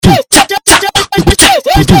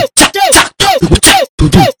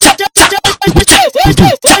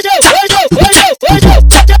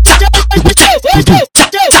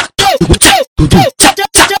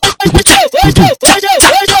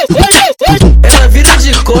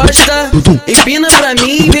empina pra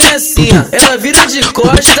mim e vem assim. Ela vira de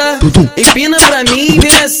costa, empina pra mim e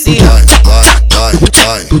vem assim.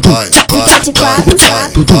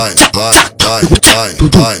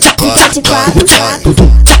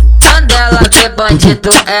 Quando ela vê bandido,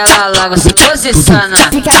 ela logo se posiciona.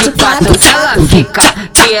 De quatro ela fica,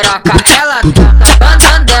 piroca ela toma.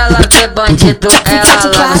 Quando ela vê bandido, ela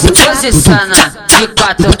logo se posiciona. De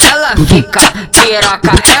quatro ela fica,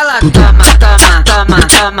 piroca ela toma. Toma, toma,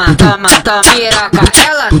 toma, toma, toma. Piroca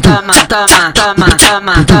ela toma, toma, toma,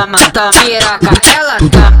 toma, toma, toma. Piroca ela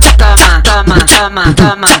toma, toma, toma, toma,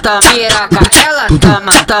 toma, toma. Piroca ela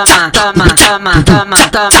toma, toma, toma, toma, toma,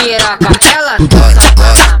 toma. Piroca ela toma.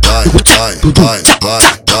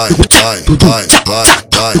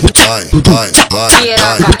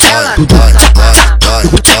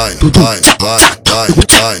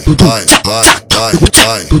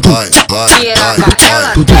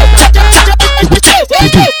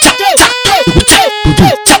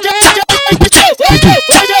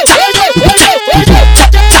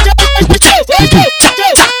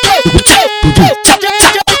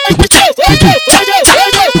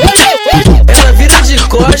 Ela vira de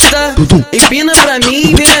costa, empina pra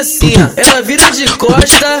mim e vem assim. Ela vira de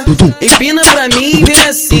costa, empina pra mim e vem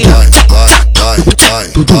assim.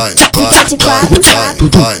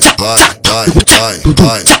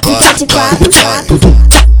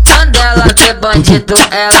 Quando ela vê bandido,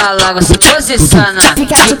 ela logo se posiciona. De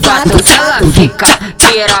quatro ela fica,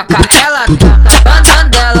 piroca ela toma.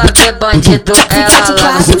 Quando ela vê bandido, ela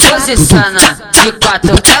logo se posiciona. De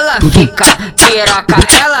quatro ela fica, piroca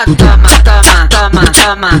ela toma. Toma, toma,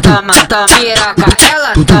 toma, toma, toma. Piroca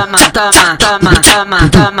ela toma, toma, toma, toma,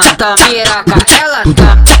 toma, toma. Piroca ela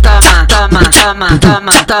toma, toma, toma,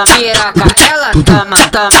 toma, toma. Piroca ela toma,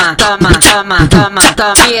 toma, toma, toma, toma,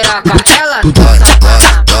 toma. Piroca ela toma.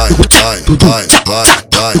 Piroca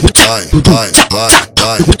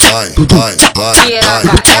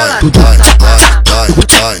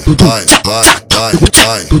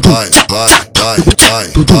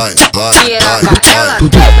ela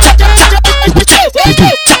toma.